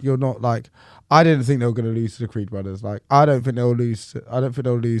like, you're not like, I didn't think they were going to lose to the Creed brothers. Like, I don't think they'll lose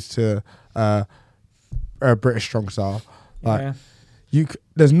to British Strong Style. Like,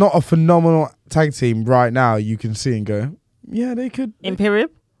 there's not a phenomenal tag team right now you can see and go, yeah, they could. Imperium?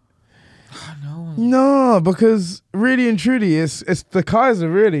 No, because really and truly, it's the Kaiser,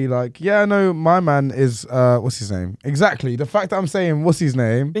 really. Like, yeah, I know my man is, what's his name? Exactly. The fact that I'm saying, what's his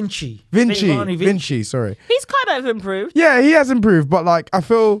name? Vinci, sorry. He's kind of improved. Yeah, he has improved, but like, I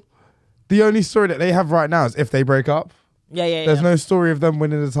feel the only story that they have right now is if they break up. Yeah. There's no story of them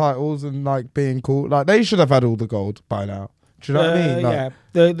winning the titles and like being cool. Like, they should have had all the gold by now. Do you know what I mean? Like,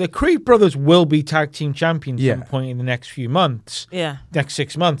 the Creed brothers will be tag team champions at some point in the next few months. Yeah. Next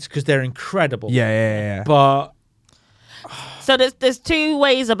 6 months, because they're incredible. Yeah. But so there's two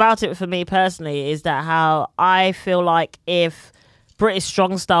ways about it for me personally, is that how I feel like if British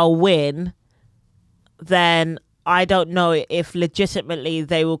Strong Style win, then I don't know if legitimately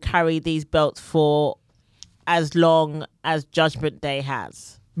they will carry these belts for as long as Judgment Day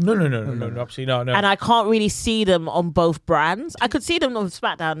has. No, absolutely not. No. And I can't really see them on both brands. I could see them on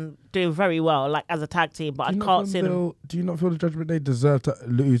SmackDown doing very well, like as a tag team, but I can't see them. Do you not feel the Judgment Day deserve to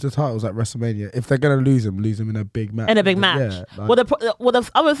lose the titles at WrestleMania? If they're going to lose them in a big match. In a big match. Yeah, Well,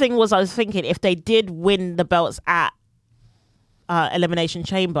 the other thing was, I was thinking if they did win the belts at Elimination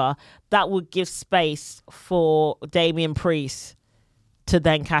Chamber, that would give space for Damian Priest to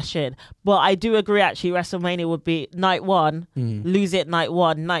then cash in. But I do agree, actually, WrestleMania would be night one, lose it night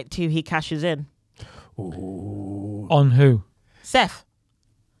one, night two, he cashes in. Ooh. On who? Seth.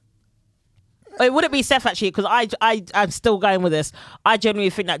 It wouldn't be Seth, actually, because I'm still going with this. I genuinely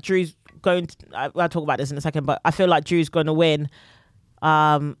think that Drew's going to, I'll talk about this in a second, but I feel like Drew's going to win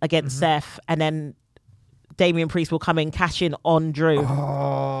against Seth, and then Damian Priest will come in, cash in on Drew.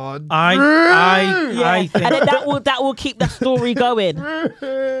 Oh, I think, and then that will keep the story going.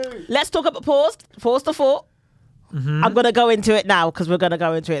 Let's talk about pause the thought. I'm going to go into it now because we're going to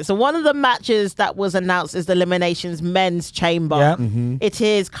go into it. So one of the matches that was announced is the Eliminations Men's Chamber. Yeah. It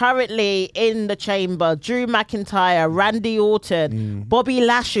is currently in the chamber Drew McIntyre, Randy Orton, Bobby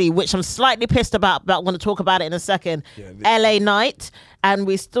Lashley, which I'm slightly pissed about, but I'm going to talk about it in a second. LA Knight. And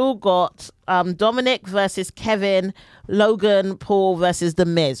we still got Dominic versus Kevin, Logan Paul versus The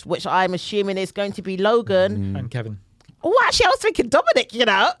Miz, which I'm assuming is going to be Logan. and Kevin. Oh, actually, I was thinking Dominic, you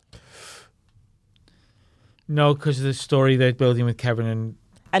know. No, because of the story they're building with Kevin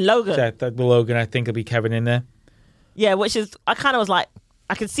And Logan. Seth. That Logan, I think, will be Kevin in there. Yeah, which is, I kind of was like,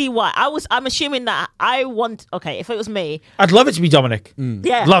 I can see why. I'm assuming that okay, if it was me. I'd love it to be Dominic.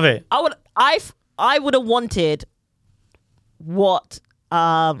 Yeah. Love it. I would have wanted what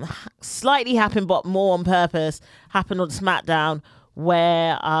slightly happened, but more on purpose, happened on SmackDown,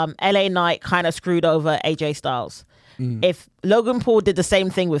 where LA Knight kind of screwed over AJ Styles. If Logan Paul did the same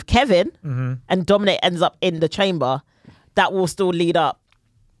thing with Kevin and Dominic ends up in the chamber, that will still lead up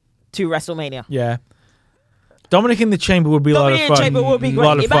to WrestleMania. Yeah. Dominic in the chamber would be a lot of fun. Dominic in the chamber would be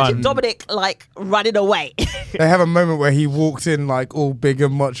great. Imagine fun. Dominic like running away. They have a moment where he walks in like all big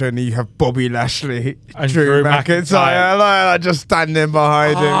and macho, and you have Bobby Lashley And Drew Drew McIntyre like, just standing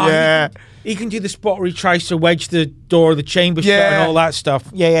behind him. Yeah. He can do the spot where he tries to wedge the door of the chamber shut and all that stuff.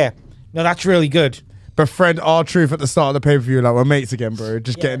 Yeah. No, that's really good. Befriend R-Truth at the start of the pay-per-view, like, we're mates again, bro.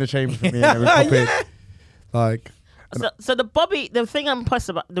 Just get in the chamber for me and then we pop in. Like, so the thing I'm impressed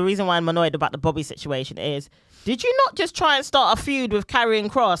about, the reason why I'm annoyed about the Bobby situation is, did you not just try and start a feud with Karrion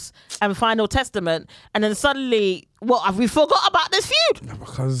Kross and Final Testament, and then suddenly, what, have we forgot about this feud?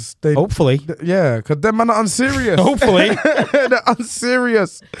 because they... Hopefully. Yeah, because them man are unserious. Hopefully. They're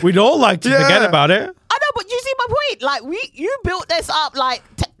unserious. We'd all like to forget about it. I know, but you see my point. Like, you built this up like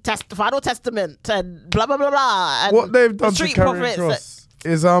Final Testament and blah blah blah blah. And What they've done to Street Karrion Profits. Kross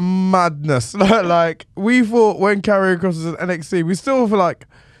is a madness. Like, we thought when Karrion Kross was in NXT, we still feel like,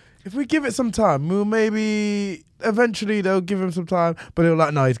 if we give it some time, we'll maybe eventually they'll give him some time, but they're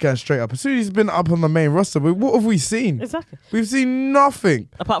like, no, he's going straight up. As soon as he's been up on the main roster, what have we seen? Exactly. We've seen nothing.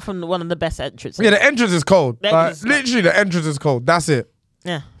 Apart from one of the best entrances. Yeah, the entrance is cold. The Like, entrance is cold. literally, the entrance is cold. That's it.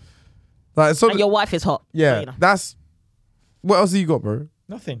 Yeah. Like, so And your wife is hot. yeah, So, you know. that's what else have you got, bro?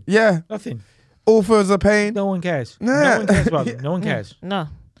 Nothing. Yeah, Nothing. authors of pain. No one cares. Nah. No one cares about them. No one cares. No.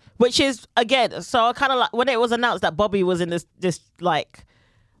 Which is, again, so I kind of like, when it was announced that Bobby was in this like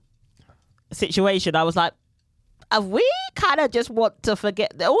situation, I was like, have we kind of just want to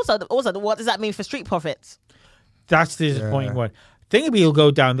forget? Also, what does that mean for Street Profits? That's the disappointing one. Think he'll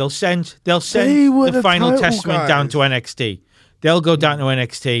go down. They'll send They were the the Final title Testament down guys. to NXT. They'll go down to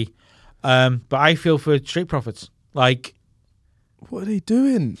NXT. But I feel for Street Profits. Like, What are they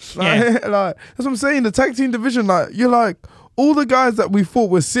doing? Like, like, that's what I'm saying. The tag team division, like, you're like, all the guys that we thought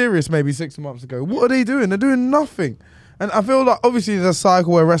were serious maybe 6 months ago, what are they doing? They're doing nothing. And I feel like obviously there's a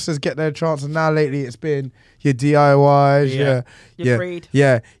cycle where wrestlers get their chance, and now lately it's been your DIYs, Your Freed.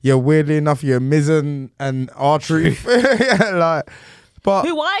 yeah, weirdly enough, your Miz and R-Truth. Yeah, like, but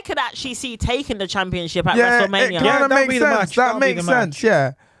Who I could actually see taking the championship at yeah, WrestleMania. it kind of that'll makes be the sense. match. That That'll be makes the match. sense,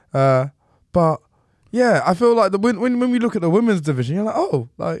 yeah. But yeah, I feel like when we look at the women's division, you're like, oh,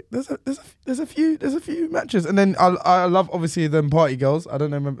 like there's a few matches, and then I love obviously them party girls. I don't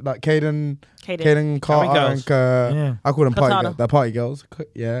know, remember like Kaden Carter girls. and I call them party Katana. girls. They're party girls.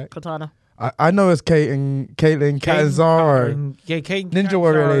 Yeah, Katana. I know as Caitlyn Catanzaro, Kate Ninja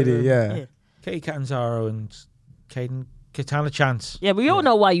Warrior lady. Yeah. Kate Catanzaro and Kaden Katana Chance. Yeah, we all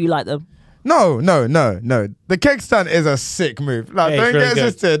know why you like them. No. The keg stand is a sick move. Like, Yeah, it's don't really get good.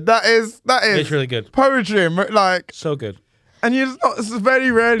 assisted. That is It's really good. poetry. Like, So good. and it's very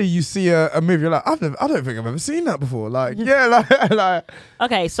rarely you see a move. You're like, I don't think I've ever seen that before. Like, yeah, like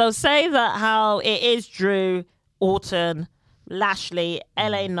Okay, so say that how it is Drew, Orton, Lashley,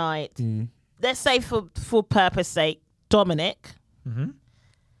 LA Knight. Let's say for purpose sake, Dominic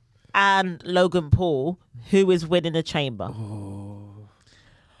and Logan Paul, who is winning the Chamber?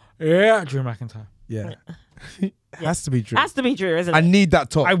 Yeah, Drew McIntyre. Yeah. Has to be Drew. Has to be Drew, isn't it? I need that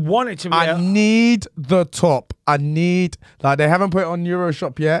top. I want it to be. I need the top. I need, like, they haven't put it on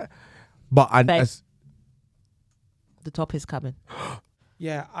Euroshop yet, but Babe, the top is coming.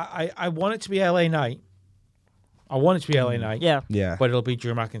 Yeah, I want it to be LA Knight. I want it to be LA Knight. Yeah. Yeah. But it'll be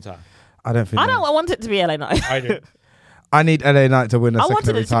Drew McIntyre. I don't think. I don't want it to be LA Knight. I do. I need LA Knight to win a I wanted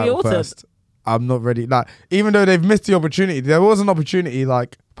secondary it to be title Orton. first. I'm not ready. Like, even though they've missed the opportunity, there was an opportunity,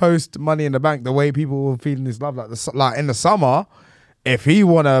 like, post Money in the Bank, the way people were feeling this love, like in the summer, if he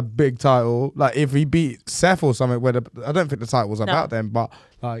won a big title, like if he beat Seth or something, I don't think the title was about them, but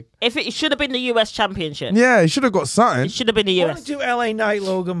like, If it should have been the US Championship. yeah, he should have got something. It should have been the I US. want to do LA Knight,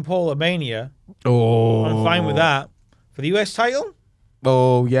 Logan Paul at Mania. Oh, I'm fine with that. For the US title,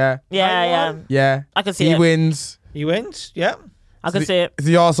 Oh yeah, Yeah. I can see he it. wins. he wins. Yeah. I can see it. It's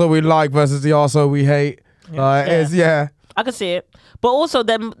the arsehole we like versus the arsehole we hate. Yeah. I can see it. But also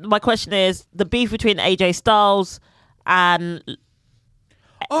then my question is the beef between AJ Styles and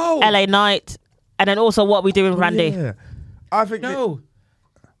LA Knight, and then also what we do with Randy. Yeah. I think No.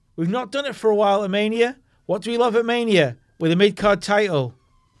 We've not done it for a while at Mania. What do we love at Mania? With a mid-card title.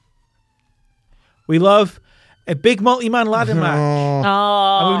 We love a big multi-man ladder match.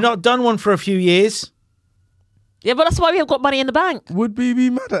 Oh. And we've not done one for a few years. Yeah, but that's why we have got Money in the Bank. would we be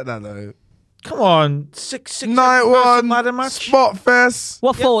mad at that though? Come on. Six Night person one ladder match. spot fest.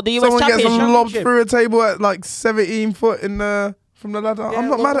 What for? The US Someone gets Championship? lobbed through a table at like 17 foot from the ladder. Yeah, I'm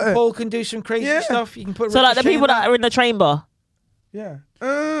not mad at it. Paul can do some crazy stuff. You can put So like the Ricochet people in that are in the chamber. Yeah.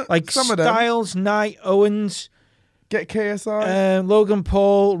 like some of them. Styles, Knight, Owens, Get KSI. Logan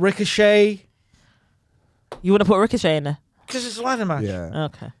Paul, Ricochet. You want to put Ricochet in there? Because it's a ladder match. Yeah.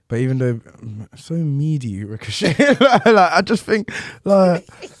 Okay. But even though so meaty Ricochet, like I just think like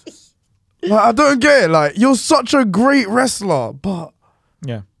I don't get it. Like, you're such a great wrestler, but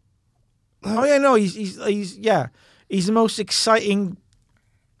Yeah. Oh yeah, no, he's the most exciting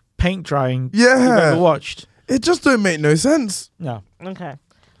paint drying you've ever watched. It just don't make no sense. No. Okay.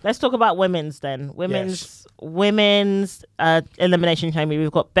 Let's talk about women's then. Women's Elimination Chamber.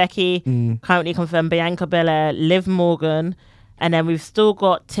 We've got Becky, currently confirmed, Bianca Belair, Liv Morgan, and then we've still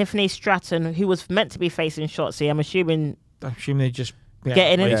got Tiffany Stratton, who was meant to be facing Shotzi. I'm assuming they just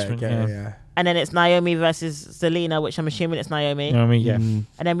Getting in. Yeah. And then it's Naomi versus Zelina, which I'm assuming it's Naomi. You know what I mean? Yeah. And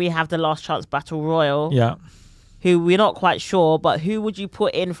then we have the Last Chance Battle Royal. Yeah. Who we're not quite sure, but who would you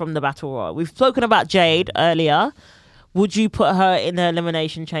put in from the Battle Royal? We've spoken about Jade earlier. Would you put her in the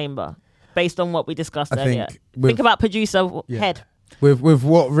Elimination Chamber based on what we discussed earlier? Think about producer head. With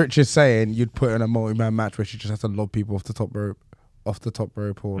what Rich is saying, you'd put in a multi-man match where she just has to lob people off the top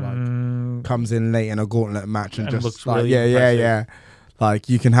rope, or like comes in late in a gauntlet match and just looks like really impressive. Like,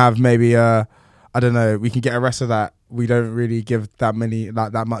 you can have maybe I don't know, we can get a wrestler that we don't really give that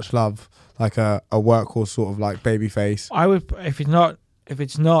much love, like a workhorse sort of like baby face. I would, if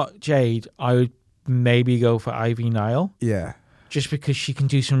it's not Jade, I would maybe go for Ivy Nile. Yeah. Just because she can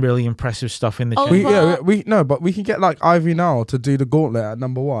do some really impressive stuff in the chamber. But we can get like Ivy Nile to do the gauntlet at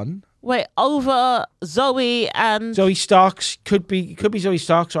number 1. Wait, over Zoe and Zoe Starks could be Zoe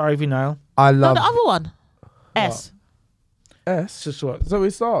Starks or Ivy Nile. I love the other one. S. Just what? Zoe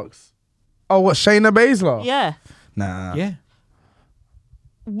Starks. Oh, what, Shayna Baszler? Yeah. Nah. Yeah.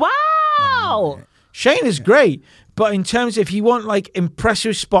 Wow. Shayna's great, but in terms of if you want like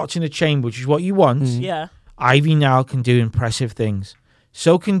impressive spots in the chamber, which is what you want, Yeah. Ivy Nile can do impressive things.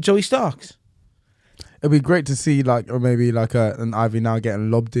 So can Zoe Starks. It'd be great to see maybe an Ivy Nile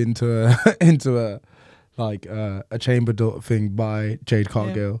getting lobbed into a chamber door thing by Jade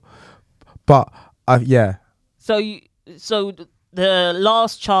Cargill. But So the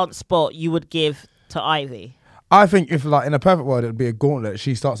Last Chance spot you would give to Ivy. I think if in a perfect world it'd be a gauntlet.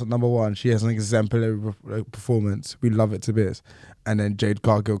 She starts at number 1. She has an exemplary performance. We love it to bits. And then Jade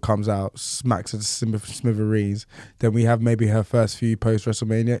Cargill comes out, smacks her to smithereens. Then we have maybe her first few post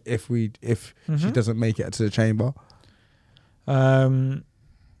WrestleMania if she doesn't make it to the chamber.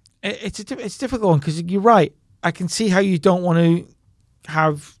 It's a difficult one because you're right. I can see how you don't want to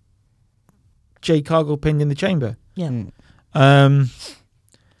have Jade Cargill pinned in the chamber. Yeah.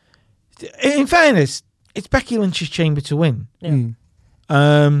 In fairness, it's Becky Lynch's chamber to win.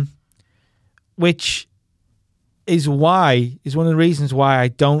 Yeah. Which is one of the reasons why I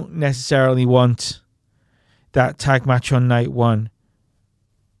don't necessarily want that tag match on night 1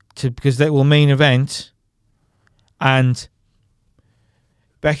 because they will main event, and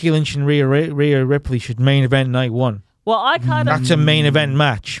Becky Lynch and Rhea Ripley should main event night 1. Well, I kind of. That's a main event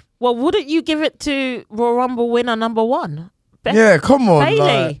match. Well, wouldn't you give it to Royal Rumble winner number 1? Yeah, come on.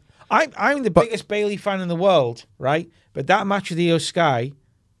 Bayley. I'm the biggest Bayley fan in the world, right? But that match with Io Sky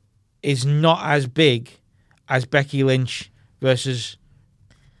is not as big as Becky Lynch versus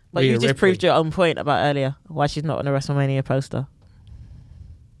But Rhea you just Ripley. proved your own point about earlier. Why she's not on a WrestleMania poster.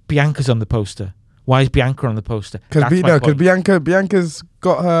 Bianca's on the poster. Why is Bianca on the poster? Because Bianca's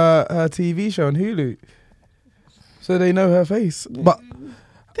got her TV show on Hulu, so they know her face. But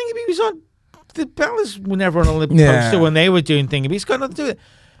Thingamee was on. The Bellas were never on a Yeah. poster when they were doing Thingamee. It's got nothing to do with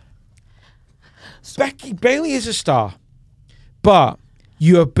it. Bayley is a star, but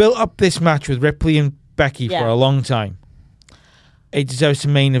you have built up this match with Ripley and Becky for a long time. It deserves a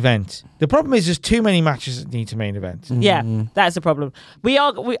main event. The problem is there's too many matches that need to main event. Yeah, that's the problem.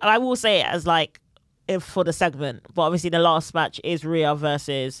 I will say it as if for the segment, but obviously the last match is Rhea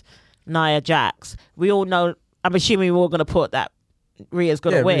versus Nia Jax. We all know. I'm assuming we're all going to put that Rhea's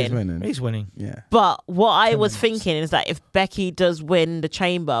going to win. He's winning. Yeah. But what I was thinking is that if Becky does win the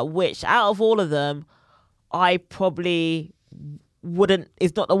Chamber, which out of all of them, I probably wouldn't.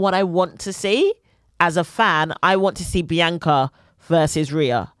 Is not the one I want to see. As a fan, I want to see Bianca versus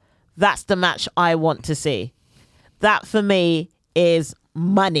Rhea. That's the match I want to see. That for me is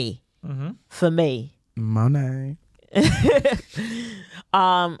money. For me, money. And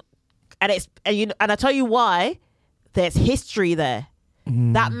I tell you why. There's history there.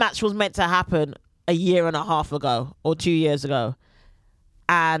 That match was meant to happen a year and a half ago or 2 years ago,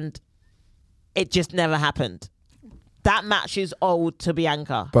 and it just never happened. That match is old to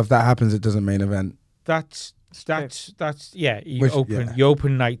Bianca. But if that happens, it doesn't main event. That's you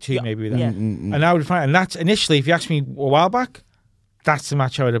open night 2 maybe with that. Yeah. And I would find, and that's initially, if you asked me a while back, that's the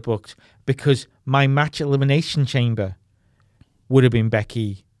match I would have booked, because my match at Elimination Chamber would have been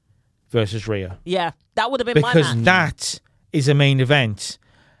Becky versus Rhea. Yeah, that would have been my Because match. that is a main event.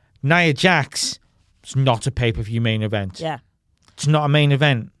 Nia Jax is not a pay-per-view main event. Yeah, It's not a main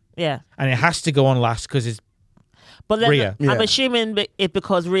event. yeah. And it has to go on last because it's But then Rhea. I'm assuming it's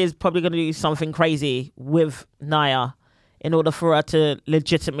because Rhea's probably going to do something crazy with Nia in order for her to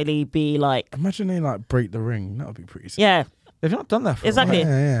legitimately be Imagine they break the ring. That would be pretty sick. yeah, they've not done that for exactly. a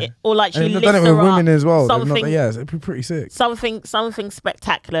while. Yeah. Or she And they've lifts done it with her women up. as well. Something, It'd be pretty sick. something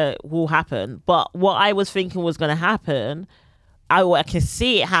spectacular will happen. But what I was thinking was going to happen, I can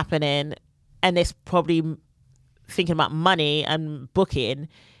see it happening, and it's probably thinking about money and booking,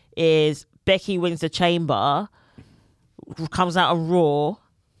 is Becky wins the Chamber, comes out on Raw,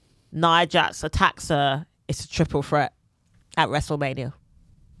 Nia Jax attacks her. It's a triple threat at WrestleMania.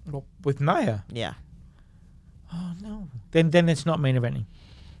 Well, with Nia. Yeah. Oh no. Then it's not main eventing.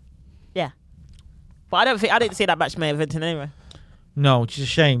 Yeah. But I didn't see that match main eventing anyway. No, which is a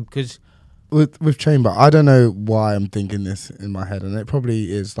shame because With Chamber, I don't know why I'm thinking this in my head, and it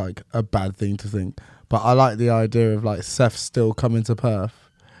probably is a bad thing to think. But I like the idea of Seth still coming to Perth,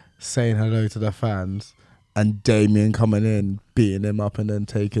 saying hello to the fans, and Damien coming in, beating him up, and then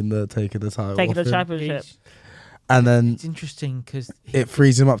taking the title, Taking the off him. championship. And then it's interesting because it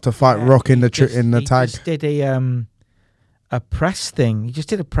frees him up to fight Rock in the tag. He just did a press thing. He just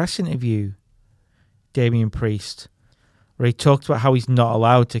did a press interview, Damien Priest, where he talked about how he's not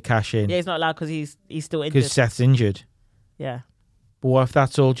allowed to cash in. Yeah, he's not allowed because he's still injured. Because Seth's injured. Yeah. But what if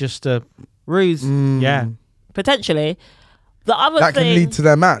that's all just a ruse? Yeah. Potentially. The other that thing, can lead to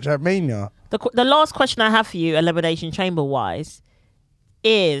their match at Mania. The last question I have for you, Elimination Chamber wise,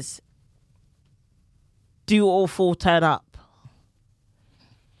 is: do all 4 turn up?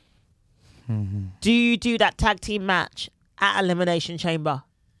 Do you do that tag team match at Elimination Chamber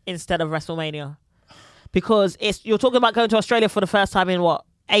instead of WrestleMania? Because you're talking about going to Australia for the first time in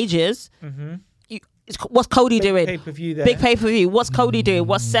ages. What's Cody doing? Pay-per-view there. Big pay-per-view. What's Cody doing?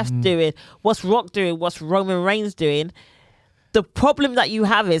 What's Seth doing? What's Rock doing? What's Roman Reigns doing? The problem that you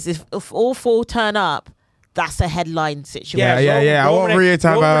have is if all 4 turn up, that's a headline situation. Yeah. I want Rhea to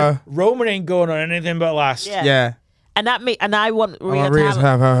have Roman ain't going on anything but last. Yeah. And I want Rhea to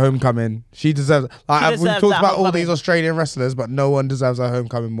have her homecoming. She deserves. We've talked that about all homecoming. these Australian wrestlers, but no one deserves her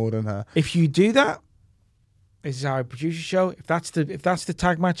homecoming more than her. If you do that, this is how I produce a show. If that's the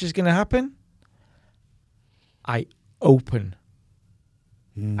tag match is going to happen, I open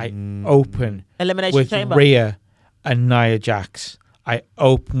Elimination with Chamber. Rhea and Nia Jax. I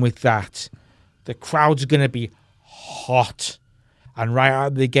open with that. The crowd's going to be hot. And right out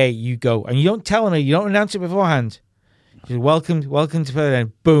of the gate, you go. And you don't tell them, you don't announce it beforehand. You say, welcome to Perth,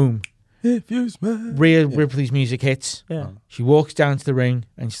 and boom. If you smell. Rhea Ripley's music hits. Yeah. She walks down to the ring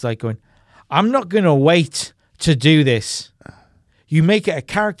and she's going, I'm not going to wait to do this. You make it a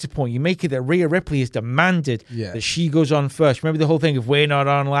character point. You make it that Rhea Ripley is demanded that she goes on first. Remember the whole thing, if we're not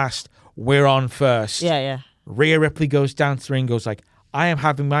on last, we're on first. Yeah. Rhea Ripley goes down to the ring, goes like, I am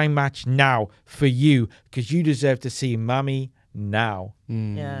having my match now for you because you deserve to see Mommy now.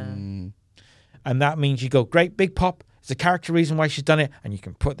 Yeah. And that means you go, great, big pop. It's a character reason why she's done it, and you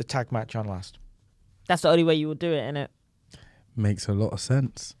can put the tag match on last. That's the only way you would do it, innit? Makes a lot of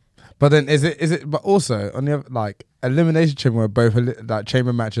sense. But then is it? But also on the other, like Elimination Chamber, where both like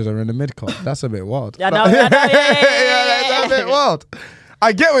chamber matches are in the mid card. That's a bit wild. I know. That's a bit wild.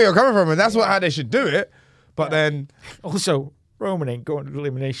 I get where you're coming from, and that's how they should do it. But then also, Roman ain't going to the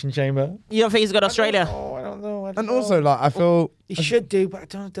Elimination Chamber. You don't think he's got Australia? I don't know. And also, like, I feel he should do, but I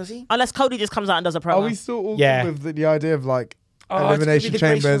don't know. Does he? Unless Cody just comes out and does a promo. Are we still all good with the idea of like Elimination it's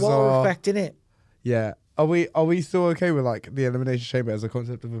gonna be the Chambers Grayson Waller or effect, innit? Yeah. Are we still okay with like the Elimination Chamber as a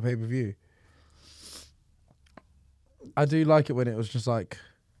concept of a pay-per-view? I do like it when it was just like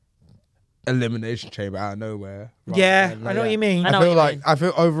Elimination Chamber out of nowhere. Yeah, I know what you mean. I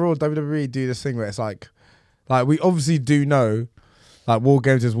feel overall WWE do this thing where it's like we obviously do know like War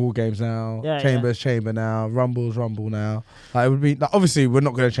Games is War Games now, Chamber is Chamber now, Rumble's Rumble now. Like it would be like, obviously we're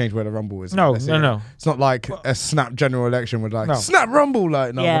not going to change where the Rumble is. No. It's not like a snap general election with like snap Rumble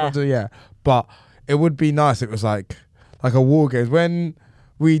like no, we're not doing, but it would be nice if it was like a War Games when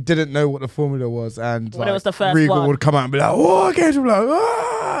we didn't know what the formula was, and when it was the first Regal one. would come out and be like, War Games, would be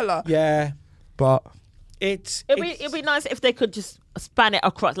like, yeah, but it'd be nice if they could just span it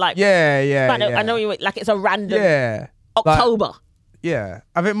across, like I know you like it's a random October. Like,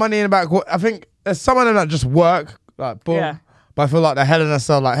 I think Money in the Bank. I think there's some of them that just work like boom. Yeah. But I feel like the Hell in a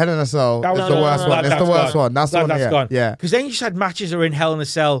Cell is the worst one. It's the worst one. That's the one. That's gone. Yeah. Because then you just had matches that are in Hell in a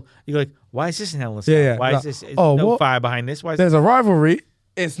Cell. You're like, why is this in Hell in a Cell? Yeah. Why is this? No fire behind this. Why is there's a rivalry.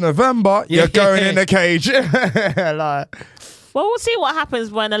 It's November. You're going in the cage. Like. Well, we'll see what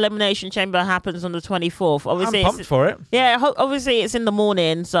happens when Elimination Chamber happens on the 24th. Obviously, I'm pumped for it. Yeah, obviously it's in the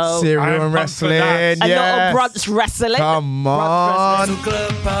morning, so cereal and wrestling. A lot of brunch wrestling. Come on. Wrestle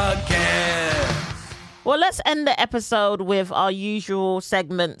Club Podcast. Well, let's end the episode with our usual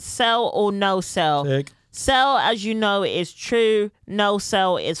segment, Sell or No Sell. Sick. Sell, as you know, is true. No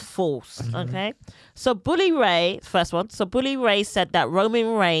sell is false. Okay? So Bully Ray, first one. So Bully Ray said that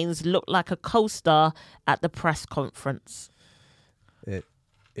Roman Reigns looked like a co-star at the press conference.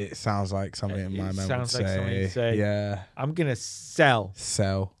 It sounds like something my man would say. Yeah. I'm going to sell.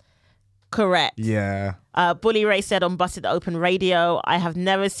 Correct. Yeah. Bully Ray said on Busted Open Radio, I have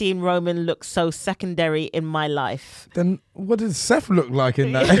never seen Roman look so secondary in my life. Then what did Seth look like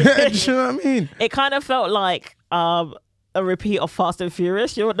in that? Do you know what I mean? It kind of felt like a repeat of Fast and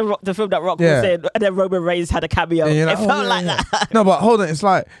Furious. You know the film that Rock was in, and then Roman Reigns had a cameo. Like, it felt like that. No, but hold on. It's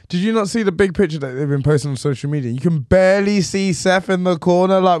like, did you not see the big picture that they've been posting on social media? You can barely see Seth in the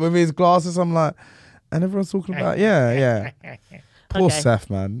corner, like with his glasses. I'm like, and everyone's talking about, Poor Seth,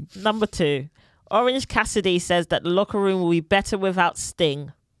 man. Number 2, Orange Cassidy says that the locker room will be better without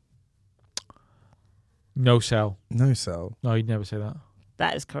Sting. No sell. No, you'd never say that.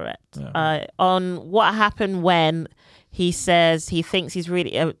 That is correct. Yeah. On what happened when he says he thinks he's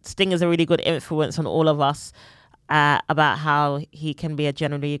really Sting is a really good influence on all of us about how he can be a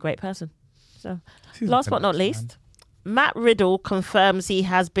generally great person. So, last but not least, Matt Riddle confirms he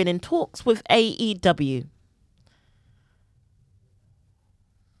has been in talks with AEW.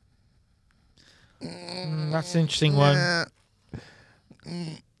 That's an interesting one.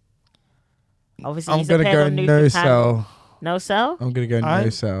 Obviously, I'm gonna go no sell. No sell? I'm gonna go no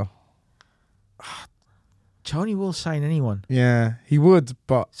sell. Tony will sign anyone. Yeah, he would,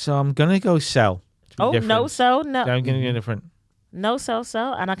 but so I'm gonna go sell. No sell. No, I'm gonna go different. No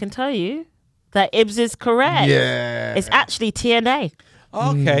sell, and I can tell you that Ibs is correct. Yeah, it's actually TNA.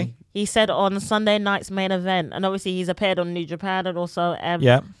 Okay. He said on Sunday night's main event, and obviously he's appeared on New Japan and also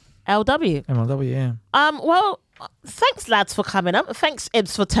LW. MLW, yeah. Well, thanks lads for coming up. Thanks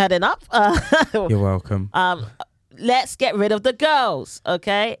Ibs for turning up. You're welcome. Let's get rid of the girls,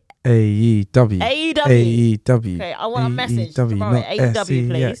 okay? AEW. Okay, I want a message tomorrow. AEW,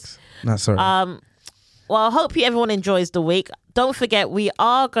 please. No, sorry. Well, I hope everyone enjoys the week. Don't forget, we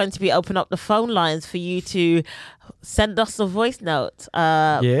are going to be opening up the phone lines for you to send us a voice note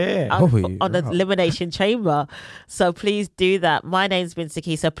on the Elimination Chamber. So please do that. My name's been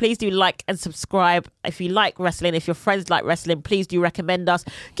Sikisa. Please do like and subscribe. If you like wrestling, if your friends like wrestling, please do recommend us.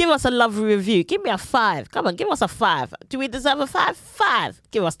 Give us a lovely review. Give me a 5. Come on, give us a 5. Do we deserve a 5? 5.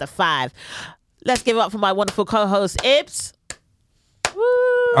 Give us the 5. Let's give it up for my wonderful co-host, Ibs. Woo.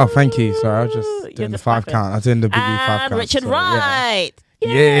 Oh, thank you. Sorry, I was just doing the 5 count. I was doing the biggie 5 count. And Richard Wright.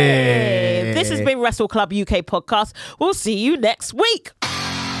 Yeah. This has been Wrestle Club UK podcast. We'll see you next week.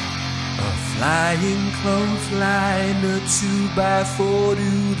 A flying clothesline, a 2x4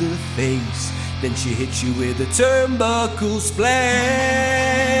 to the face. Then she hits you with a turnbuckle splash.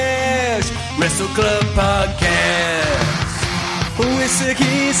 Wrestle Club podcast with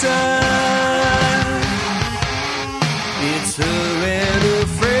Sikisa. It's her and her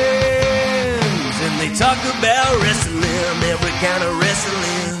friends, and they talk about wrestling, every kind of